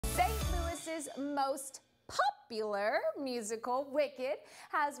Universe's most popular musical, Wicked,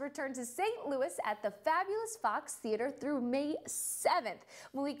 has returned to St. Louis at the fabulous Fox Theater through May 7th.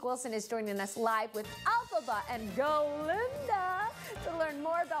 Malik Wilson is joining us live with Elphaba and Glinda to learn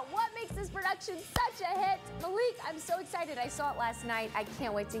more about what makes this production such a hit. Malik, I'm so excited. I saw it last night. I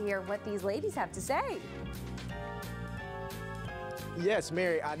can't wait to hear what these ladies have to say. Yes,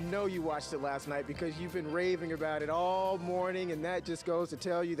 Mary, I know you watched it last night because you've been raving about it all morning, and that just goes to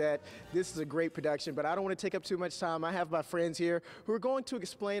tell you that this is a great production. But I don't want to take up too much time. I have my friends here who are going to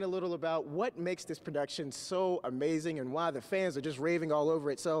explain a little about what makes this production so amazing and why the fans are just raving all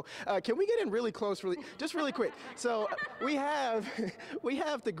over it. So can we get in really close, just really quick? So we have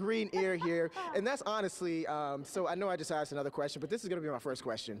the green ear here, and that's honestly, so I know I just asked another question, but this is going to be my first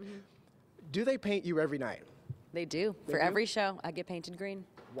question. Do they paint you every night? They do. For every show, I get painted green.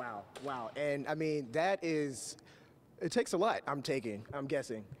 Wow, wow. And I mean, it takes a lot, I'm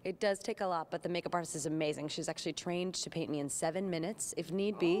guessing. It does take a lot, but the makeup artist is amazing. She's actually trained to paint me in 7 minutes, if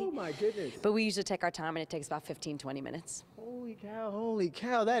need be. Oh my goodness. But we usually take our time, and it takes about 15, 20 minutes. Holy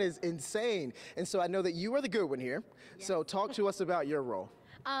cow, that is insane. And so I know that you are the good one here. Yes. So talk to us about your role.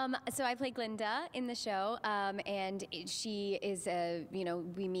 So I play Glinda in the show, and she is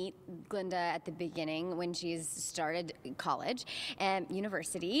we meet Glinda at the beginning when she's started college and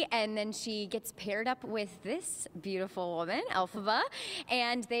university, and then she gets paired up with this beautiful woman, Elphaba,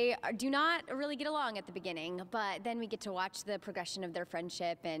 and they do not really get along at the beginning, but then we get to watch the progression of their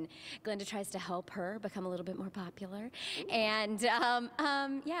friendship, and Glinda tries to help her become a little bit more popular, and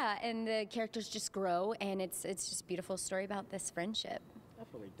yeah, and the characters just grow, and it's just a beautiful story about this friendship.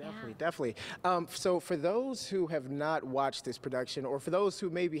 Definitely. So for those who have not watched this production, or for those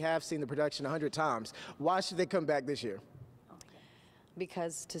who maybe have seen the production 100 times, why should they come back this year?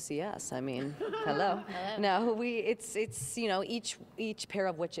 Because to see us, I mean, hello. No, it's each pair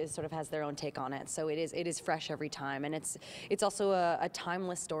of witches sort of has their own take on it. So it is fresh every time, and it's also a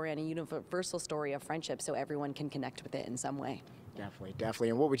timeless story and a universal story of friendship, so everyone can connect with it in some way. Definitely.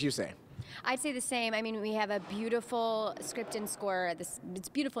 And what would you say? I'd say the same. I mean, we have a beautiful script and score. It's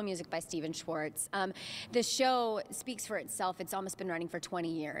beautiful music by Stephen Schwartz. The show speaks for itself. It's almost been running for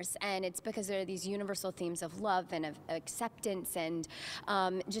 20 years, and it's because there are these universal themes of love and of acceptance, and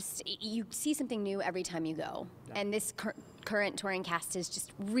just you see something new every time you go. And this current touring cast is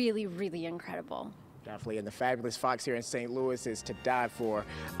just really, really incredible. Definitely, and the fabulous Fox here in St. Louis is to die for.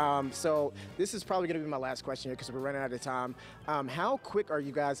 So this is probably going to be my last question here because we're running out of time. How quick are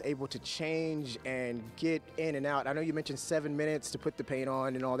you guys able to change and get in and out? I know you mentioned 7 minutes to put the paint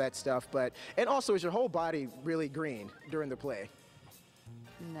on and all that stuff, and also is your whole body really green during the play?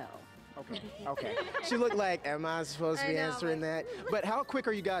 No. Okay. She looked like, am I supposed to be answering that? But how quick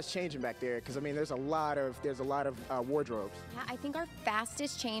are you guys changing back there? Because I mean, there's a lot of wardrobes. Yeah, I think our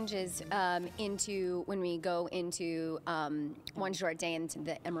fastest change is into when we go into one short day into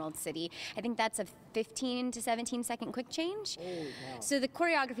the Emerald City. I think that's a 15 to 17 second quick change. Oh, wow. So the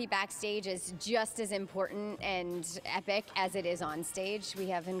choreography backstage is just as important and epic as it is on stage. We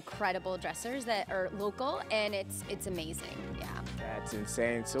have incredible dressers that are local, and it's amazing. Yeah. That's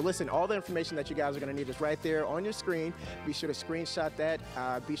insane. So listen, all the information that you guys are going to need is right there on your screen. Be sure to screenshot that.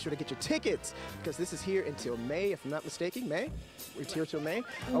 Be sure to get your tickets because this is here until May, if I'm not mistaken. May? We're here till May?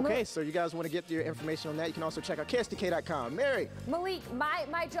 Okay, so you guys want to get your information on that. You can also check out KSDK.com. Mary? Malik,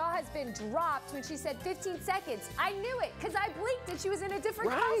 my jaw has been dropped when she said 15 seconds. I knew it because I blinked and she was in a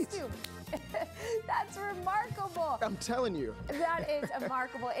different costume. That's remarkable. I'm telling you. That is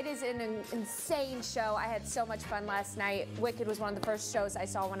remarkable. It is an insane show. I had so much fun last night. Wicked was one of the first shows I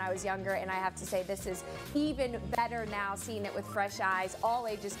saw when I was younger, and I have to say this is even better now, seeing it with fresh eyes. All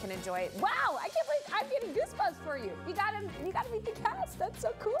ages can enjoy it. Wow, I can't believe I'm getting goosebumps for you. You gotta meet the cast. That's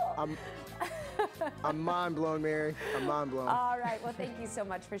so cool. I'm mind blown, Mary. I'm mind blown. All right. Well, thank you so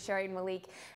much for sharing, Malik.